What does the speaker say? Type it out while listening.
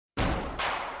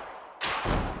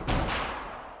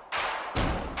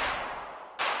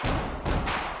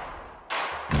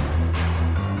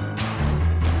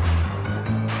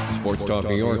Sports Talk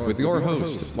New York with your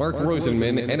hosts, Mark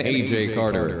Rosenman and AJ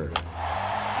Carter.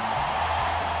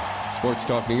 Sports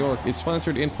Talk New York is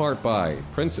sponsored in part by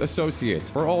Prince Associates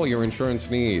for all your insurance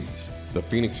needs, the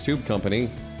Phoenix Tube Company,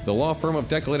 the law firm of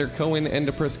Declator Cohen and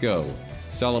DePrisco,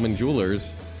 Solomon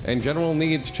Jewelers, and General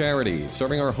Needs Charity,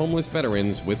 serving our homeless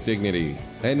veterans with dignity.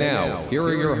 And now, here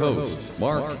are your hosts,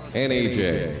 Mark and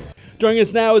AJ. Joining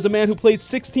us now is a man who played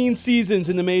 16 seasons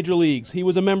in the major leagues. He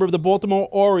was a member of the Baltimore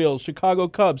Orioles, Chicago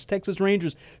Cubs, Texas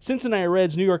Rangers, Cincinnati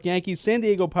Reds, New York Yankees, San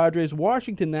Diego Padres,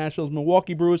 Washington Nationals,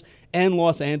 Milwaukee Brewers, and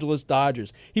Los Angeles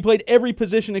Dodgers. He played every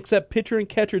position except pitcher and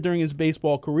catcher during his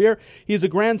baseball career. He is a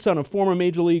grandson of former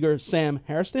Major Leaguer Sam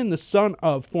Hairston, the son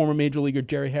of former Major Leaguer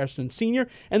Jerry Hairston Sr.,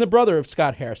 and the brother of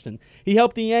Scott Hairston. He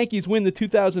helped the Yankees win the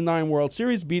 2009 World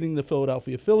Series, beating the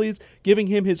Philadelphia Phillies, giving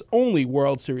him his only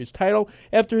World Series title.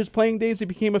 After his playing days, he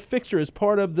became a fixture as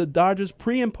part of the Dodgers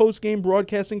pre- and post-game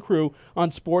broadcasting crew on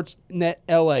Sportsnet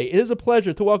LA. It is a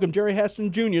pleasure to welcome Jerry Hairston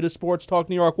Jr. to Sports Talk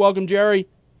New York. Welcome, Jerry.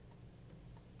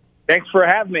 Thanks for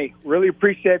having me. Really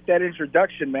appreciate that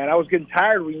introduction, man. I was getting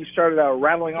tired when you started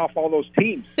rattling off all those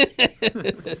teams.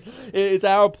 It's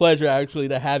our pleasure, actually,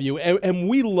 to have you. And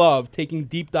we love taking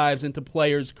deep dives into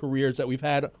players' careers that we've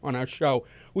had on our show.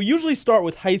 We usually start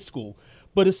with high school.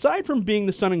 But aside from being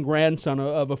the son and grandson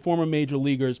of a former major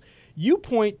leaguers, you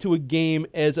point to a game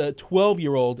as a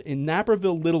 12-year-old in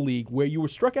Naperville Little League where you were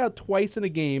struck out twice in a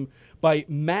game by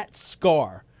Matt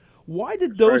Scar. Why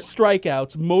did those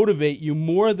strikeouts motivate you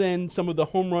more than some of the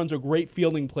home runs or great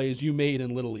fielding plays you made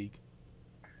in Little League?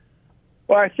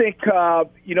 Well, I think,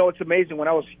 it's amazing. When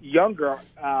I was younger,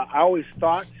 I always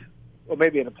thought, well,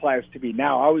 maybe it applies to me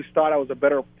now, I always thought I was a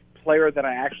better player than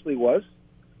I actually was.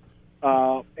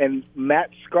 And Matt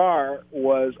Scar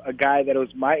was a guy that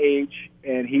was my age,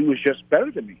 and he was just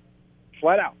better than me,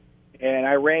 flat out. And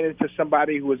I ran into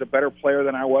somebody who was a better player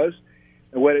than I was.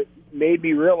 And what it made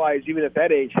me realize, even at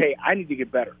that age, hey, I need to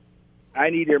get better. I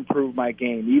need to improve my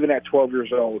game, even at 12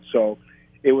 years old. So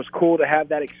it was cool to have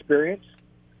that experience.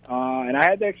 And I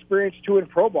had that experience, too, in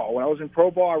pro ball. When I was in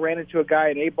pro ball, I ran into a guy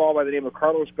in A-ball by the name of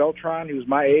Carlos Beltran. He was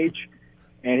my age,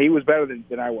 and he was better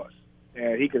than I was.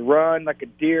 And he could run like a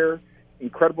deer,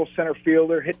 incredible center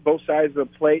fielder, hit both sides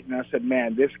of the plate. And I said,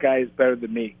 man, this guy is better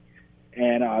than me.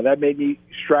 And that made me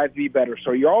strive to be better.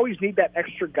 So you always need that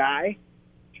extra guy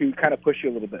to kind of push you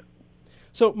a little bit.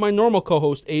 So my normal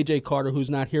co-host, AJ Carter, who's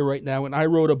not here right now, and I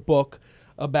wrote a book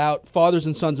about fathers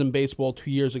and sons in baseball 2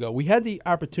 years ago. We had the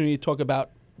opportunity to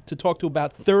talk to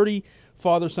about 30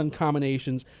 father-son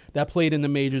combinations that played in the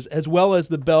majors, as well as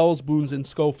the Bells, Boones, and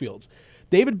Schofields.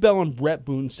 David Bell and Brett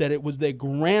Boone said it was their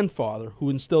grandfather who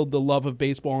instilled the love of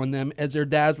baseball in them as their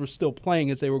dads were still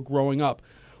playing as they were growing up.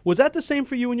 Was that the same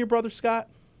for you and your brother, Scott?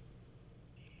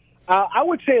 I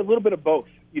would say a little bit of both.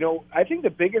 I think the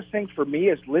biggest thing for me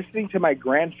is listening to my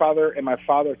grandfather and my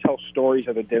father tell stories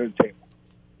at the dinner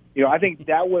table. I think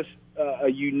that was a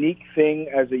unique thing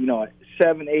as a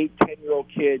 7, 8, 10-year-old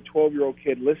kid, 12-year-old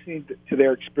kid, listening to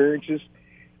their experiences.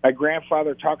 My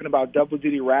grandfather talking about Double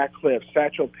Duty Radcliffe,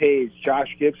 Satchel Paige, Josh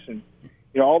Gibson,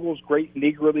 all those great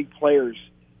Negro League players.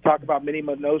 Talk about Minnie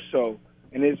Minoso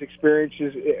and his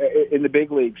experiences in the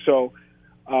big league. So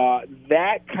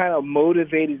that kind of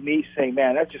motivated me, saying,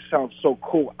 man, that just sounds so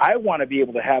cool. I want to be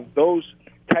able to have those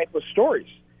type of stories.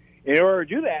 In order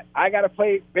to do that, I got to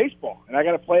play baseball, and I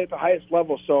got to play at the highest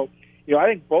level. So, I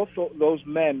think both those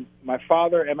men, my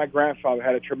father and my grandfather,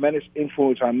 had a tremendous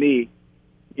influence on me,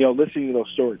 listening to those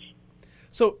stories.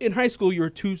 So in high school, you were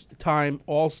a two-time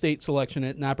all-state selection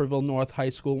at Naperville North High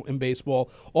School in baseball,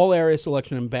 all-area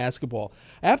selection in basketball.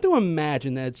 I have to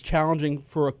imagine that it's challenging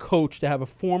for a coach to have a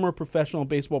former professional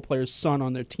baseball player's son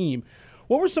on their team.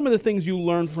 What were some of the things you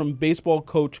learned from baseball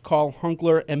coach Carl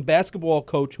Hunkler and basketball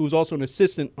coach, who was also an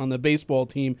assistant on the baseball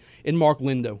team, in Mark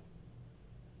Lindo?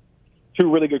 Two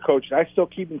really good coaches. I still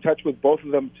keep in touch with both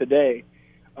of them today.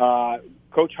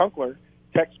 Coach Hunkler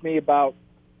texted me about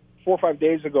 4 or 5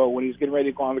 days ago when he was getting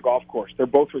ready to go on the golf course. They're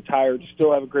both retired,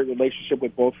 still have a great relationship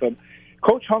with both of them.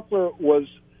 Coach Hunkler was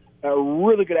a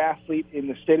really good athlete in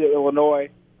the state of Illinois,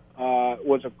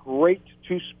 was a great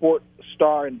two-sport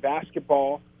star in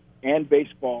basketball and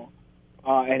baseball,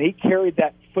 and he carried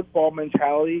that football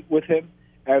mentality with him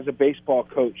as a baseball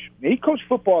coach. And he coached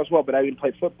football as well, but I didn't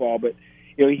play football. But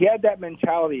he had that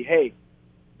mentality, hey,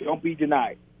 don't be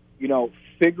denied.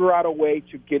 Figure out a way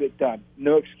to get it done.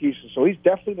 No excuses. So he's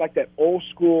definitely like that old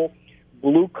school,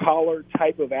 blue collar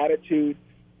type of attitude.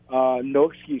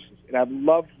 No excuses. And I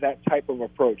love that type of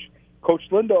approach. Coach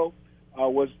Lindo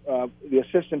was the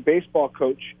assistant baseball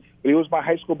coach, but he was my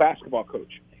high school basketball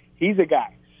coach. He's a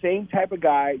guy, same type of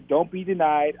guy. Don't be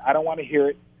denied. I don't want to hear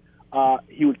it.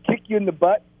 He would kick you in the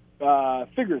butt,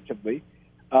 figuratively,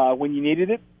 when you needed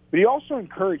it, but he also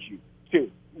encouraged you,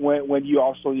 too, when you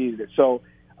also needed it. So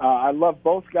I love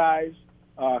both guys.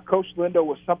 Coach Lindo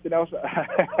was something else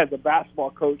as a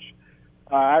basketball coach.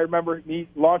 I remember me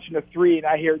launching a three, and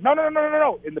I hear,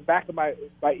 no, in the back of my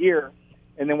ear.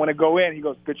 And then when I go in, he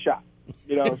goes, good shot.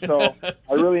 So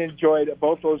I really enjoyed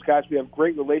both those guys. We have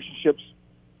great relationships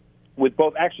with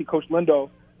both. Actually, Coach Lindo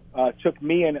took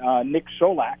me and Nick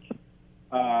Solak,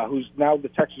 who's now the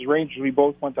Texas Rangers. We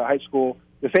both went to high school,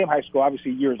 the same high school,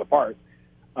 obviously years apart.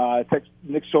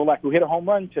 Nick Solak, who hit a home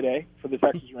run today for the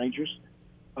Texas Rangers,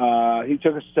 he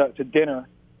took us to dinner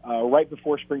right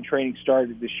before spring training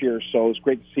started this year, so it was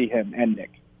great to see him and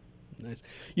Nick. Nice.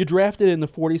 You drafted in the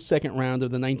 42nd round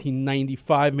of the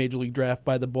 1995 Major League Draft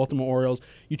by the Baltimore Orioles.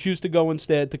 You choose to go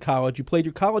instead to college. You played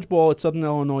your college ball at Southern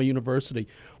Illinois University.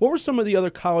 What were some of the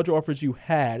other college offers you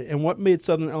had, and what made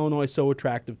Southern Illinois so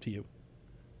attractive to you?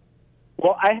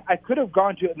 Well, I could have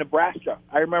gone to Nebraska.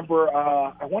 I remember,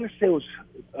 I want to say it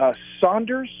was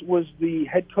Saunders was the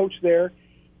head coach there.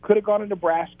 Could have gone to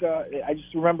Nebraska. I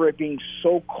just remember it being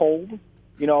so cold,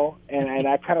 and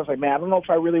I kind of was like, man, I don't know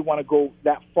if I really want to go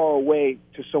that far away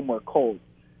to somewhere cold.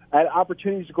 I had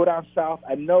opportunities to go down south.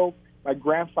 I know my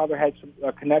grandfather had some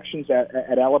connections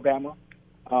at Alabama,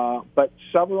 but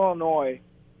Southern Illinois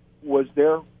was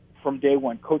there from day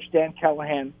one. Coach Dan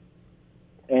Callahan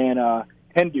and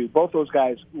Hendu, both those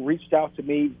guys reached out to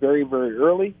me very, very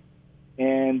early,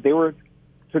 and they were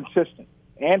consistent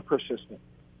and persistent.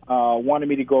 Wanted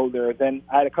me to go there. Then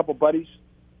I had a couple buddies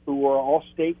who were all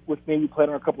state with me. We played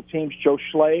on a couple teams, Joe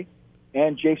Schley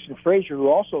and Jason Frazier, who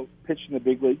also pitched in the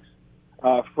big leagues.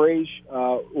 Frazier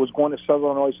was going to Southern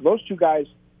Illinois. So those two guys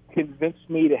convinced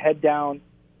me to head down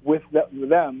with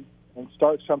them and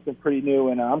start something pretty new.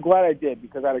 And I'm glad I did,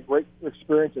 because I had a great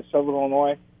experience at Southern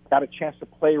Illinois, got a chance to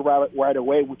play right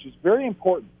away, which is very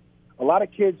important. A lot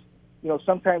of kids,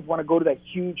 sometimes want to go to that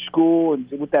huge school and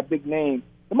with that big name.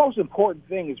 The most important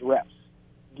thing is reps.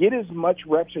 Get as much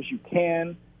reps as you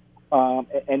can,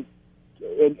 and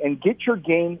get your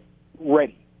game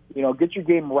ready. Get your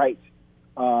game right.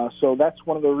 So that's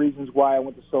one of the reasons why I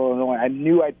went to Southern Illinois. I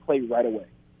knew I'd play right away.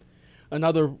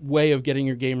 Another way of getting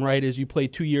your game right is you play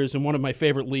 2 years in one of my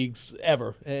favorite leagues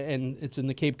ever, and it's in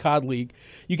the Cape Cod League.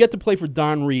 You get to play for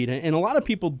Don Reed, and a lot of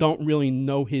people don't really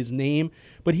know his name,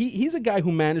 but he's a guy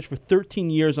who managed for 13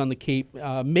 years on the Cape,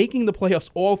 making the playoffs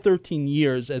all 13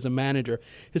 years as a manager.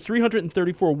 His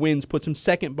 334 wins puts him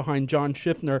second behind John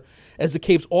Schiffner as the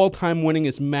Cape's all-time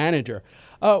winningest manager.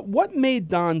 What made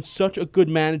Don such a good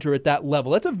manager at that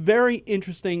level? That's a very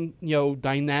interesting,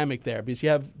 dynamic there, because you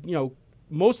have,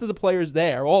 most of the players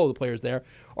there, all of the players there,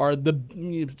 are the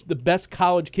best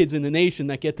college kids in the nation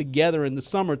that get together in the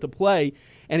summer to play,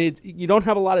 and you don't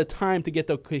have a lot of time to get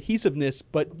the cohesiveness,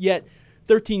 but yet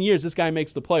 13 years, this guy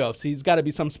makes the playoffs. He's got to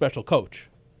be some special coach.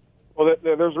 Well,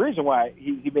 there's a reason why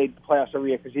he made the playoffs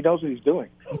every year, because he knows what he's doing.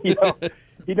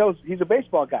 He knows he's a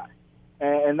baseball guy,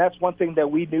 and that's one thing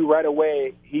that we knew right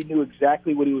away. He knew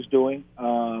exactly what he was doing,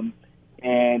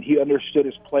 and he understood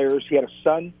his players. He had a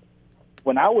son.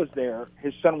 When I was there,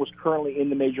 his son was currently in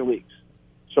the major leagues.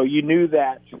 So you knew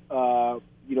that,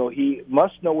 he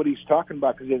must know what he's talking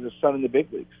about, because he has a son in the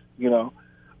big leagues,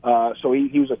 So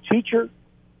he was a teacher,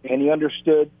 and he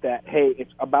understood that, hey,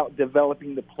 it's about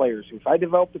developing the players. If I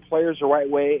develop the players the right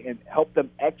way and help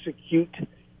them execute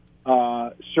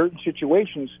certain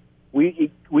situations,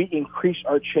 we increase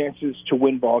our chances to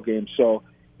win ball games. So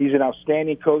he's an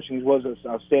outstanding coach, and he was an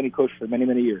outstanding coach for many,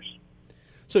 many years.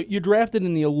 So you're drafted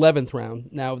in the 11th round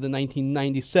now of the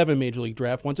 1997 Major League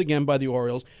Draft, once again by the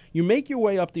Orioles. You make your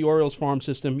way up the Orioles farm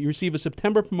system. You receive a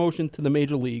September promotion to the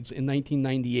Major Leagues in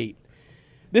 1998.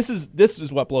 This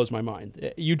is what blows my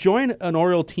mind. You join an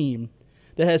Oriole team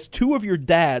that has two of your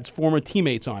dad's former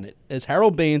teammates on it, as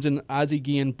Harold Baines and Ozzie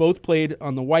Guillen both played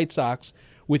on the White Sox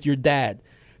with your dad.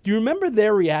 Do you remember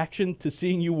their reaction to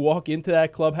seeing you walk into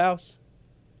that clubhouse?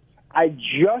 I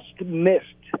just missed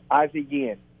Ozzie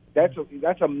Guillen.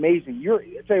 That's amazing.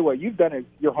 I tell you what, you've done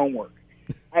your homework.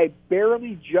 I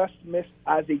barely just missed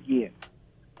Ozzie Guillen,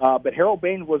 but Harold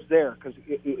Baines was there, because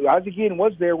Ozzie Guillen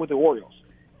was there with the Orioles.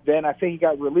 Then I think he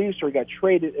got released or he got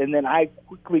traded, and then I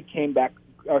quickly came back.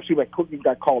 Quickly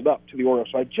got called up to the Orioles.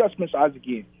 So I just missed Ozzie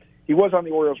Guillen. He was on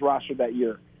the Orioles roster that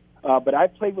year, but I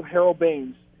played with Harold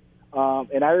Baines,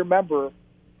 and I remember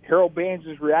Harold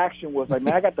Baines' reaction was like,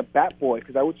 "Man, I got the bat boy,"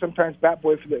 because I would sometimes bat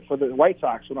boy for the White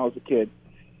Sox when I was a kid.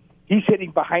 He's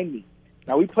hitting behind me.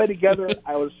 Now, we played together.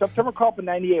 I was September call-up in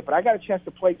 98, but I got a chance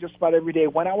to play just about every day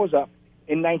when I was up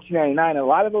in 1999. A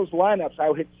lot of those lineups, I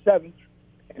would hit 7th,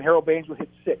 and Harold Baines would hit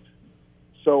 6th.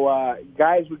 So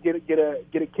guys would get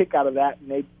a kick out of that,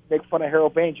 and make fun of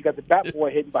Harold Baines. You got the bat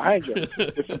boy hitting behind you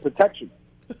with some protection.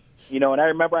 And I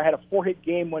remember I had a 4-hit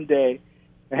game one day.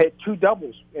 I hit 2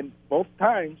 doubles, and both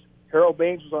times Harold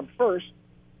Baines was on first,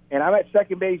 and I'm at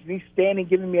second base, and he's standing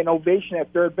giving me an ovation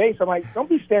at third base. I'm like, don't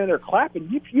be standing there clapping.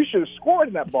 You should have scored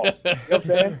in that ball. You know what I'm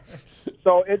saying?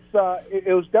 So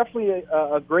it was definitely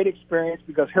a great experience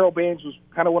because Harold Baines was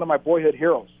kind of one of my boyhood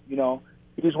heroes. He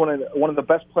was one of the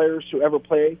best players to ever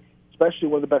play, especially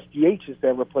one of the best DHs to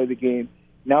ever play the game.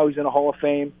 Now he's in the Hall of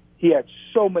Fame. He had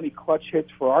so many clutch hits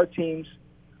for our teams,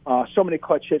 so many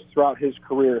clutch hits throughout his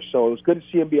career. So it was good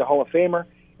to see him be a Hall of Famer,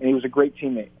 and he was a great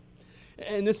teammate.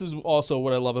 And this is also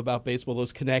what I love about baseball,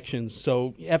 those connections.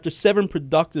 So after 7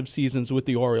 productive seasons with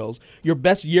the Orioles, your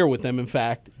best year with them, in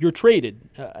fact, you're traded.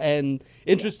 And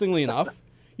interestingly enough,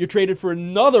 you're traded for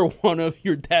another one of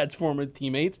your dad's former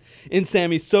teammates in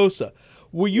Sammy Sosa.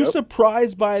 Were you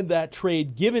surprised by that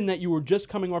trade, given that you were just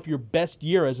coming off your best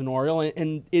year as an Oriole,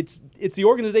 and it's the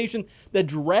organization that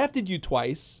drafted you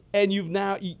twice, and you're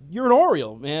an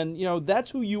Oriole, man. That's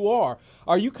who you are.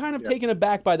 Are you kind of taken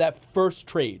aback by that first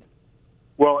trade?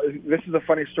 Well, this is a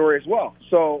funny story as well.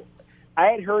 So I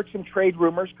had heard some trade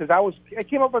rumors because I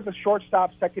came up as a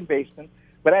shortstop, second baseman,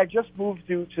 but I had just moved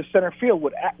to center field,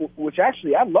 which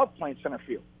actually I love playing center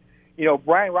field.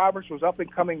 Brian Roberts was up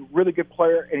and coming, really good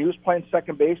player, and he was playing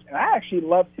second base, and I actually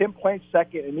loved him playing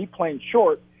second and me playing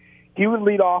short. He would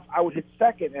lead off, I would hit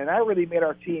second, and that really made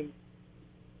our team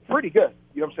pretty good.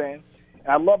 You know what I'm saying? And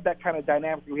I love that kind of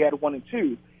dynamic we had 1 and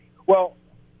 2. Well,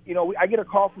 I get a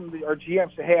call from our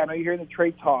GM say, hey, I know you're hearing the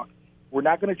trade talk. We're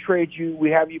not going to trade you.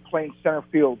 We have you playing center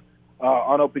field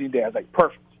on opening day. I was like,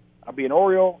 perfect. I'll be an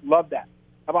Oriole. Love that.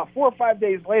 About 4 or 5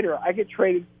 days later, I get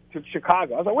traded to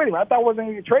Chicago. I was like, wait a minute. I thought I wasn't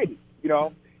going to get traded.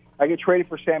 I get traded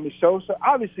for Sammy Sosa.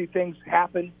 Obviously, things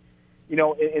happen,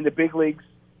 in the big leagues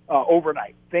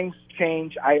overnight. Things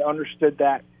change. I understood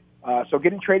that. So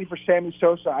getting traded for Sammy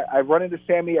Sosa, I've run into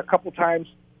Sammy a couple times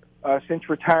since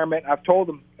retirement. I've told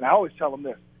him, and I always tell him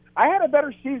this, I had a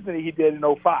better season than he did in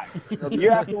 2005. The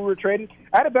year after we were traded,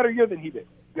 I had a better year than he did.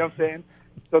 You know what I'm saying?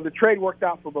 So the trade worked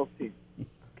out for both teams.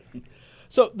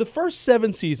 So the first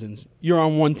 7 seasons, you're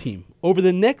on one team. Over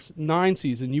the next 9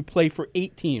 seasons, you play for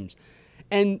 8 teams.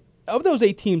 And of those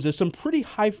 8 teams, there's some pretty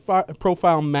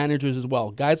high-profile managers as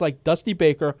well. Guys like Dusty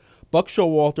Baker, Buck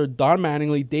Showalter, Don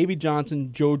Mattingly, Davey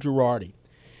Johnson, Joe Girardi.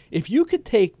 If you could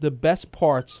take the best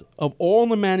parts of all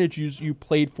the managers you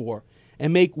played for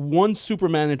and make one super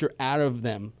manager out of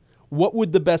them, what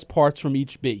would the best parts from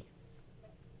each be?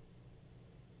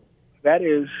 That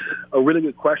is a really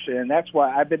good question, and that's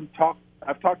why I've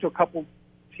talked to a couple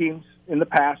teams in the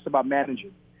past about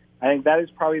managing. I think that is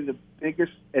probably the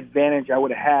biggest advantage I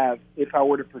would have if I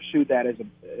were to pursue that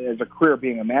as a career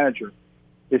being a manager,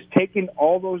 is taking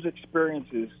all those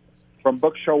experiences from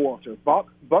Buck Showalter. Buck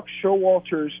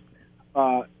Showalter's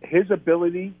his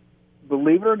ability,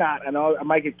 believe it or not, I know I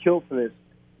might get killed for this,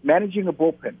 managing a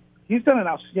bullpen. He's done an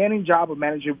outstanding job of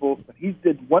managing a bullpen.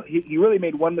 He really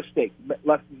made one mistake,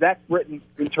 left Zach Britton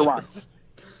in Toronto.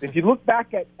 If you look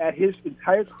back at his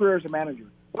entire career as a manager,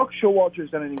 Buck Showalter has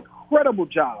done an incredible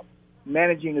job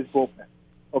managing his bullpen.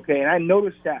 Okay, and I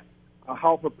noticed that,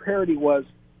 how prepared he was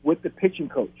with the pitching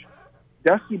coach.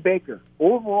 Dusty Baker,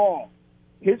 overall,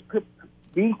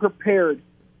 being prepared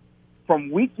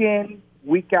from week in,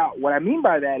 week out. What I mean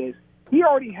by that is he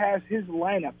already has his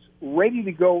lineups ready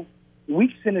to go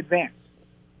weeks in advance,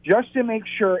 just to make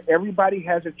sure everybody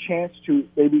has a chance to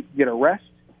maybe get a rest,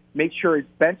 make sure his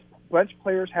bench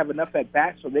players have enough at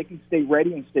bat so they can stay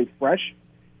ready and stay fresh.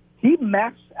 He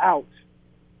maps out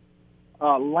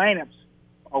lineups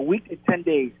a week to 10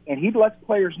 days, and he lets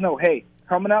players know, hey,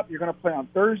 coming up, you're going to play on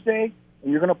Thursday,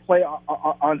 and you're going to play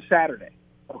on Saturday.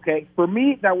 Okay? For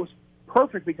me, that was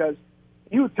perfect because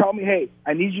he would tell me, hey,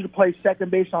 I need you to play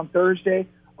second base on Thursday.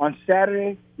 On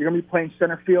Saturday, you're going to be playing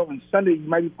center field, and Sunday, you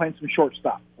might be playing some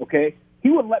shortstop. Okay?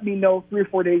 He would let me know 3 or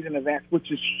 4 days in advance,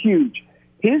 which is huge.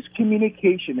 His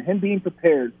communication, him being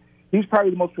prepared, he's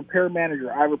probably the most prepared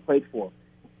manager I ever played for.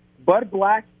 Bud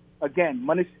Black, again,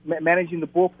 managing the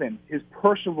bullpen, his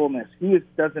personableness,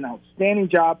 does an outstanding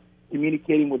job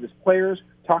communicating with his players,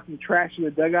 talking trash in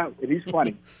the dugout, and he's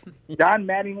funny. Don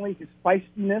Mattingly, his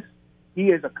feistiness, he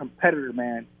is a competitor,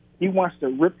 man. He wants to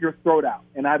rip your throat out,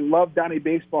 and I love Donnie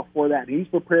Baseball for that. He's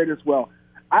prepared as well.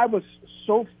 I was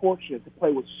so fortunate to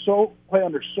play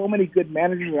under so many good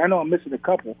managers. I know I'm missing a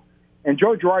couple, and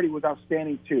Joe Girardi was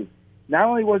outstanding too. Not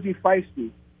only was he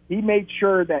feisty, he made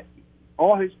sure that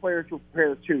all his players were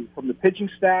prepared too, from the pitching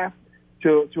staff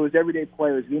to his everyday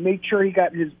players. He made sure he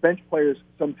got his bench players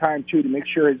some time too, to make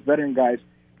sure his veteran guys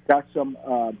got some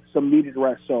needed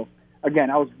rest. So again,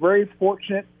 I was very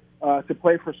fortunate to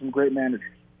play for some great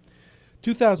managers.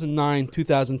 2009,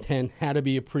 2010 had to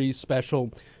be a pretty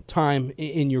special time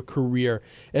in your career,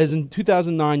 as in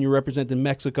 2009 you represented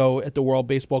Mexico at the World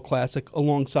Baseball Classic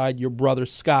alongside your brother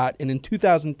Scott, and in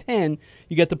 2010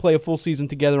 you get to play a full season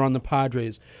together on the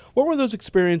Padres. What were those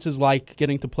experiences like,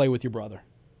 getting to play with your brother?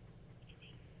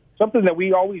 Something that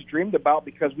we always dreamed about,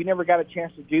 because we never got a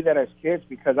chance to do that as kids,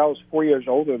 because I was 4 years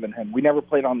older than him. We never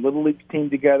played on Little League team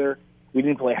together. We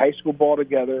didn't play high school ball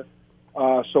together.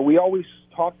 So we always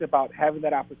talked about having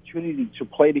that opportunity to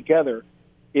play together.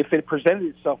 If it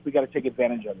presented itself, we got to take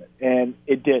advantage of it, and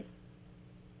it did.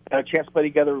 I had a chance to play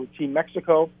together with Team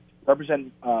Mexico,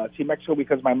 represent Team Mexico,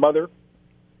 because my mother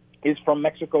is from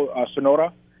Mexico,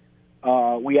 Sonora.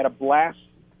 We had a blast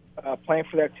playing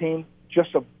for that team,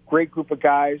 just a great group of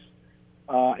guys,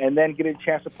 and then getting a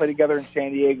chance to play together in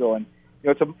San Diego. And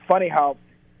it's funny how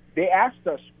they asked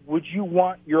us, would you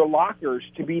want your lockers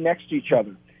to be next to each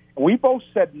other? And we both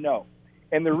said no.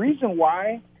 And the reason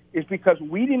why is because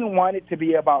we didn't want it to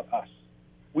be about us.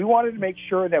 We wanted to make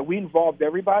sure that we involved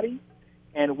everybody,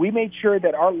 and we made sure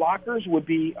that our lockers would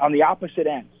be on the opposite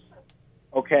ends,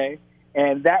 okay?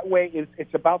 And that way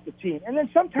it's about the team. And then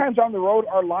sometimes on the road,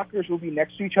 our lockers will be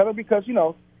next to each other because,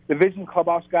 the visiting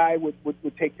clubhouse guy would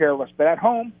take care of us. But at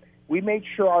home, we made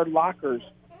sure our lockers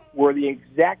were the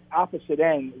exact opposite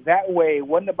end. That way, it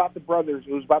wasn't about the brothers,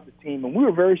 it was about the team. And we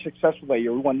were very successful that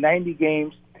year. We won 90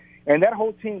 games. And that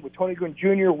whole team with Tony Gwynn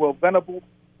Jr., Will Venable,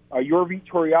 Yorvi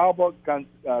Torrealba,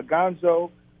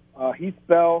 Gonzo, Heath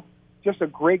Bell, just a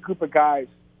great group of guys.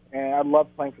 And I love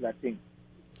playing for that team.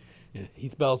 Yeah,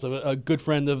 Heath Bell's a good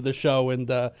friend of the show,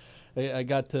 and I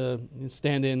got to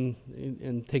stand in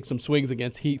and take some swings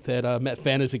against Heath at Met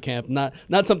Fantasy Camp. Not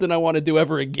something I want to do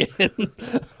ever again.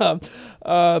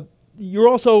 You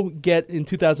also get, in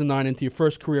 2009, into your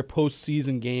first career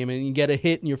postseason game, and you get a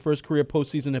hit in your first career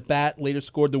postseason at bat, later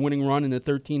scored the winning run in a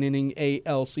 13-inning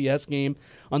ALCS game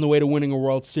on the way to winning a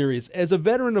World Series. As a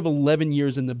veteran of 11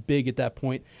 years in the big at that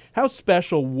point, how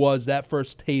special was that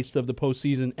first taste of the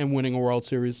postseason and winning a World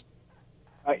Series?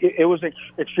 It was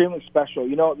extremely special.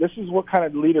 This is what kind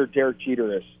of leader Derek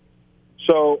Jeter is.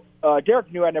 So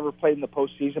Derek knew I never played in the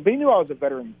postseason, but he knew I was a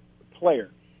veteran player.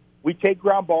 We'd take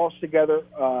ground balls together.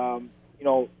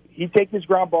 He'd take his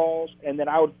ground balls, and then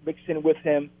I would mix in with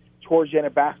him towards the end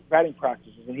of batting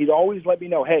practices. And he'd always let me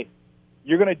know, hey,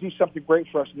 you're going to do something great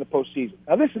for us in the postseason.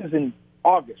 Now, this is in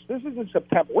August. This is in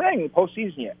September. We're not even in the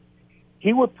postseason yet.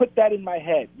 He would put that in my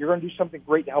head. You're going to do something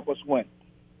great to help us win.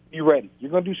 Be ready.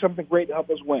 You're going to do something great to help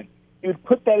us win. He would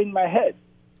put that in my head.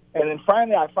 And then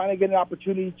I finally get an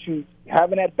opportunity to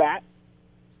have an at-bat.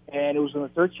 And it was in the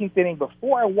 13th inning.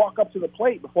 Before I walk up to the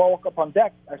plate, before I walk up on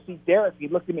deck, I see Derek. He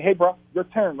looked at me, hey, bro, your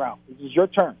turn, Ralph. This is your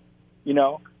turn,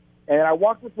 And I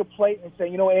walked up to the plate and say,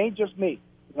 it ain't just me.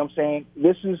 You know what I'm saying?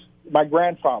 This is my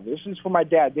grandfather. This is for my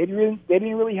dad. They didn't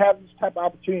really have this type of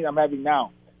opportunity I'm having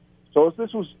now. So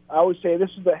I always say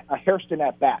this is a Hairston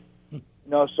at-bat.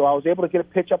 So I was able to get a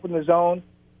pitch up in the zone,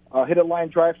 hit a line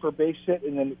drive for a base hit,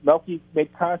 and then Melky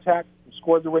made contact and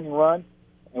scored the winning run.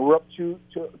 And we're up 2-0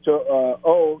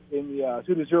 in the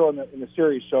 2-0 in the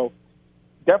series. So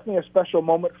definitely a special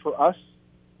moment for us,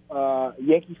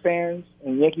 Yankee fans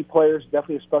and Yankee players.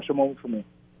 Definitely a special moment for me.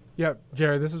 Yeah,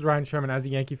 Jerry, this is Ryan Sherman. As a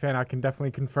Yankee fan, I can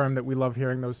definitely confirm that we love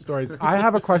hearing those stories. I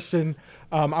have a question.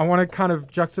 I want to kind of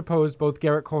juxtapose both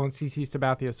Gerrit Cole and CC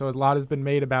Sabathia. So a lot has been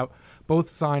made about both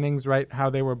signings, right, how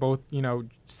they were both,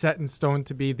 set in stone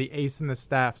to be the ace in the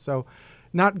staff. So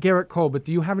not Gerrit Cole, but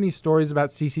do you have any stories about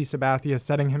CC Sabathia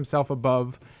setting himself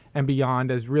above and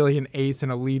beyond as really an ace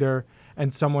and a leader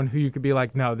and someone who you could be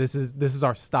like, no, this is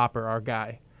our stopper, our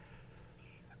guy?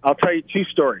 I'll tell you two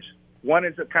stories. One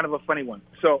is kind of a funny one.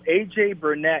 So A.J.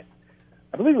 Burnett,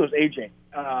 I believe it was A.J.,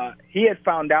 he had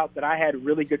found out that I had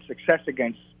really good success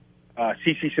against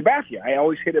CC Sabathia. I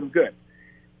always hit him good.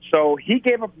 So he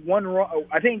gave up one run.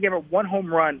 I think he gave up one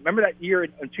home run. Remember that year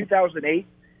in 2008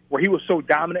 where he was so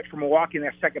dominant for Milwaukee in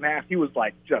that second half? He was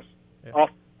like just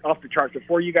off the charts.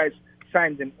 Before you guys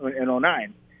signed in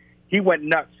 2009, he went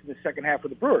nuts in the second half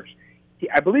of the Brewers.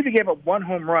 I believe he gave up one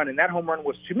home run, and that home run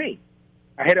was to me.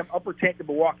 I hit him upper tank in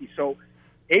Milwaukee. So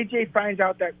AJ finds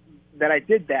out that I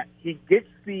did that. He gets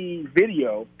the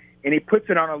video, and he puts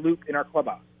it on a loop in our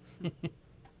clubhouse.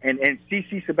 and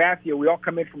CC Sabathia, we all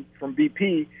come in from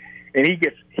BP, and he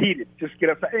gets heated, just get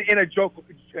upset in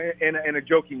a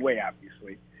joking way,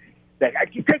 obviously. That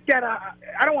you take that.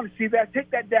 I don't want to see that.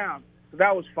 Take that down. So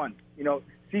that was fun.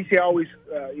 CC always,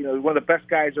 one of the best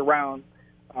guys around,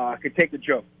 could take a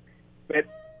joke. But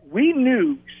we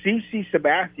knew CC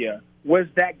Sabathia was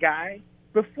that guy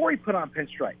before he put on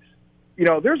pinstripes.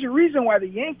 There's a reason why the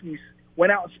Yankees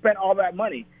went out and spent all that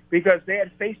money because they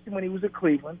had faced him when he was at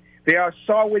Cleveland. They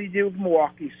saw what he did with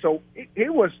Milwaukee. So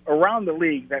it was around the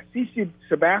league that CC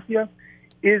Sabathia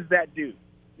is that dude.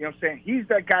 You know what I'm saying? He's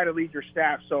that guy to lead your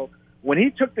staff. So when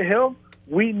he took the hill,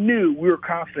 we knew, we were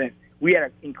confident we had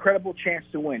an incredible chance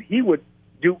to win. He would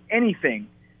do anything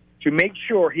to make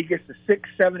sure he gets the 6,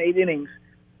 7, 8 innings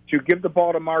to give the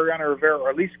ball to Mariano Rivera or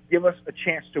at least give us a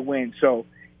chance to win. So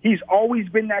he's always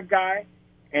been that guy,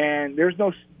 and there's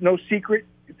no secret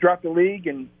throughout the league,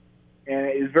 and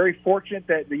is very fortunate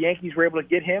that the Yankees were able to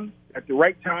get him at the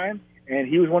right time, and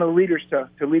he was one of the leaders to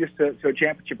lead us to a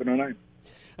championship in 2009.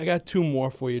 I got 2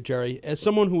 more for you, Jerry. As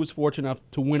someone who was fortunate enough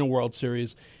to win a World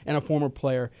Series and a former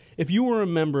player, if you were a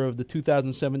member of the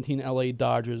 2017 LA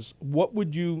Dodgers, what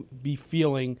would you be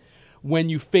feeling when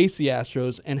you face the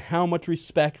Astros, and how much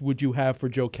respect would you have for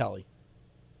Joe Kelly?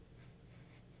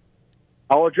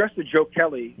 I'll address the Joe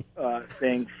Kelly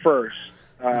thing first.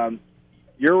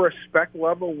 Your respect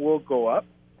level will go up.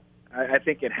 I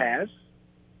think it has.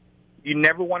 You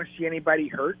never want to see anybody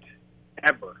hurt,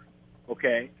 ever,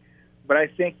 okay? But I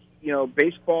think,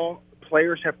 baseball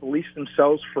players have policed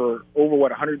themselves for over,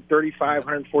 135,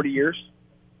 140 years.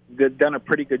 They've done a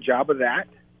pretty good job of that,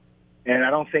 and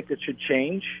I don't think it should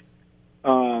change.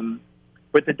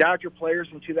 But the Dodger players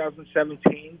in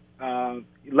 2017,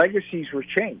 legacies were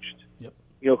changed. Yep.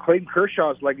 Clayton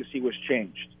Kershaw's legacy was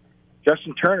changed.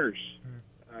 Justin Turner's,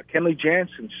 Kenley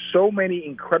Jansen, so many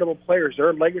incredible players,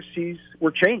 their legacies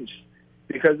were changed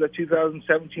because of the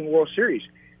 2017 World Series.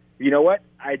 You know what?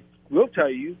 I will tell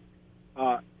you,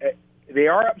 they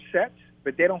are upset,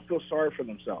 but they don't feel sorry for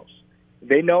themselves.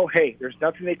 They know, hey, there's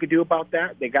nothing they could do about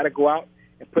that. They got to go out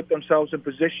and put themselves in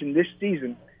position this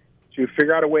season to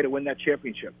figure out a way to win that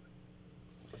championship.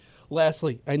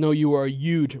 Lastly, I know you are a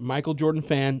huge Michael Jordan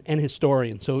fan and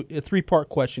historian, so a 3-part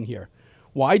question here.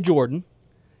 Why Jordan?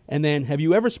 And then, have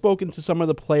you ever spoken to some of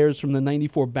the players from the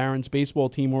 94 Barons baseball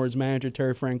team or his manager,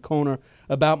 Terry Francona,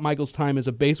 about Michael's time as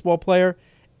a baseball player?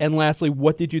 And lastly,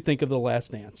 what did you think of The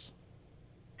Last Dance?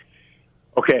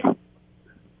 Okay.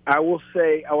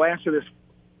 I'll answer this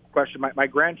question. My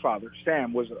grandfather,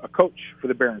 Sam, was a coach for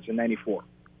the Barons in 94.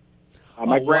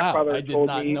 My grandfather wow. I did told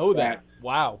not me know that.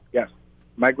 Wow. Yes.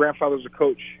 My grandfather was a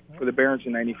coach for the Barons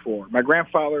in 94. My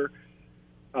grandfather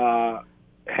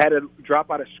had to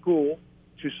drop out of school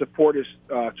to support his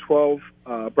 12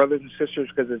 brothers and sisters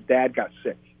because his dad got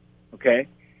sick, okay?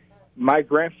 My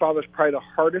grandfather's probably the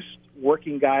hardest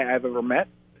working guy I've ever met,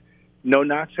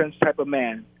 no-nonsense type of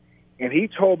man, and he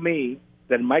told me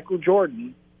that Michael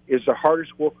Jordan is the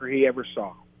hardest worker he ever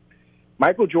saw.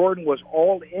 Michael Jordan was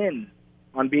all in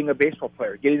on being a baseball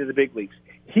player, getting to the big leagues.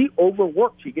 He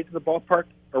overworked. He'd get to the ballpark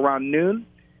around noon,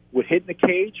 would hit in the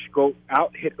cage, go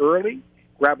out, hit early,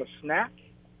 grab a snack,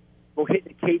 go hit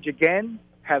in the cage again,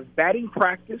 have batting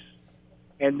practice,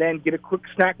 and then get a quick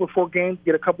snack before game,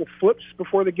 get a couple flips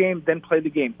before the game, then play the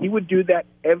game. He would do that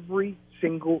every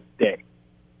single day,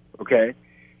 okay?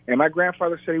 And my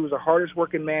grandfather said he was the hardest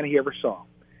working man he ever saw.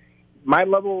 My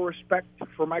level of respect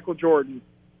for Michael Jordan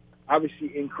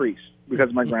obviously increased because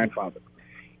of my grandfather.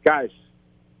 Guys,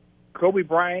 Kobe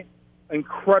Bryant,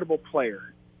 incredible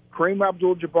player. Kareem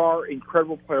Abdul-Jabbar,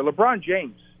 incredible player. LeBron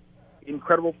James,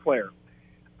 incredible player.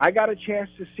 I got a chance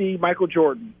to see Michael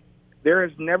Jordan. There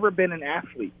has never been an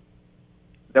athlete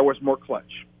that was more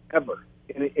clutch, ever,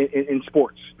 in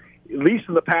sports, at least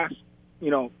in the past,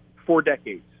 4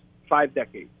 decades, 5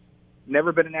 decades.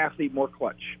 Never been an athlete more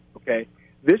clutch, okay?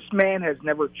 This man has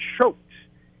never choked.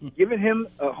 Given him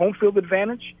a home field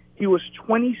advantage, he was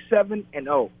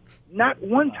 27-0. Not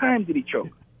one time did he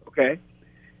choke, okay?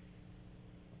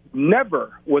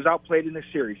 Never was outplayed in this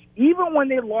series. Even when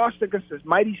they lost against the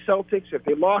mighty Celtics, if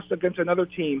they lost against another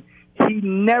team, he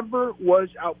never was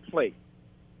outplayed.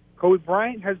 Kobe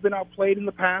Bryant has been outplayed in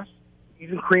the past.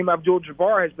 Even Kareem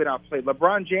Abdul-Jabbar has been outplayed.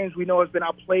 LeBron James, we know, has been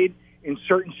outplayed in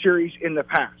certain series in the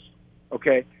past,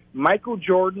 okay? Michael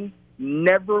Jordan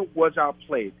never was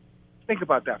outplayed. Think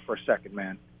about that for a second,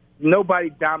 man. Nobody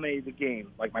dominated the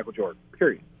game like Michael Jordan,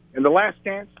 period. And The Last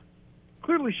Dance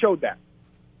clearly showed that.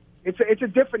 It's a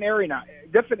different era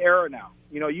now.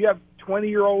 You have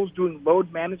 20-year-olds doing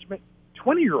load management.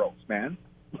 20-year-olds, man.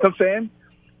 You know what I'm saying?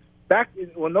 Back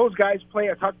when those guys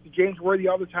play, I talk to James Worthy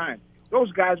all the time.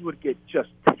 Those guys would get just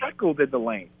tackled in the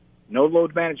lane. No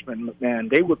load management, man.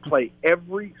 They would play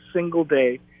every single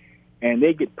day, and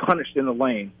they get punished in the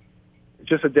lane. It's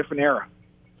just a different era.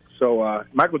 So,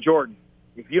 Michael Jordan,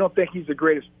 if you don't think he's the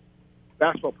greatest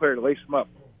basketball player to lace him up,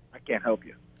 I can't help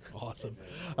you. Awesome.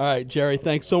 All right, Jerry,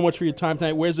 thanks so much for your time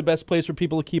tonight. Where's the best place for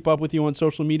people to keep up with you on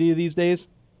social media these days?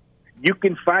 You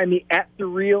can find me at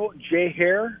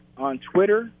TheRealJHair on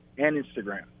Twitter and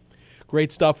Instagram.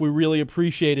 Great stuff. We really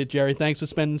appreciate it, Jerry. Thanks for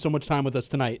spending so much time with us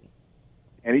tonight.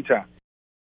 Anytime.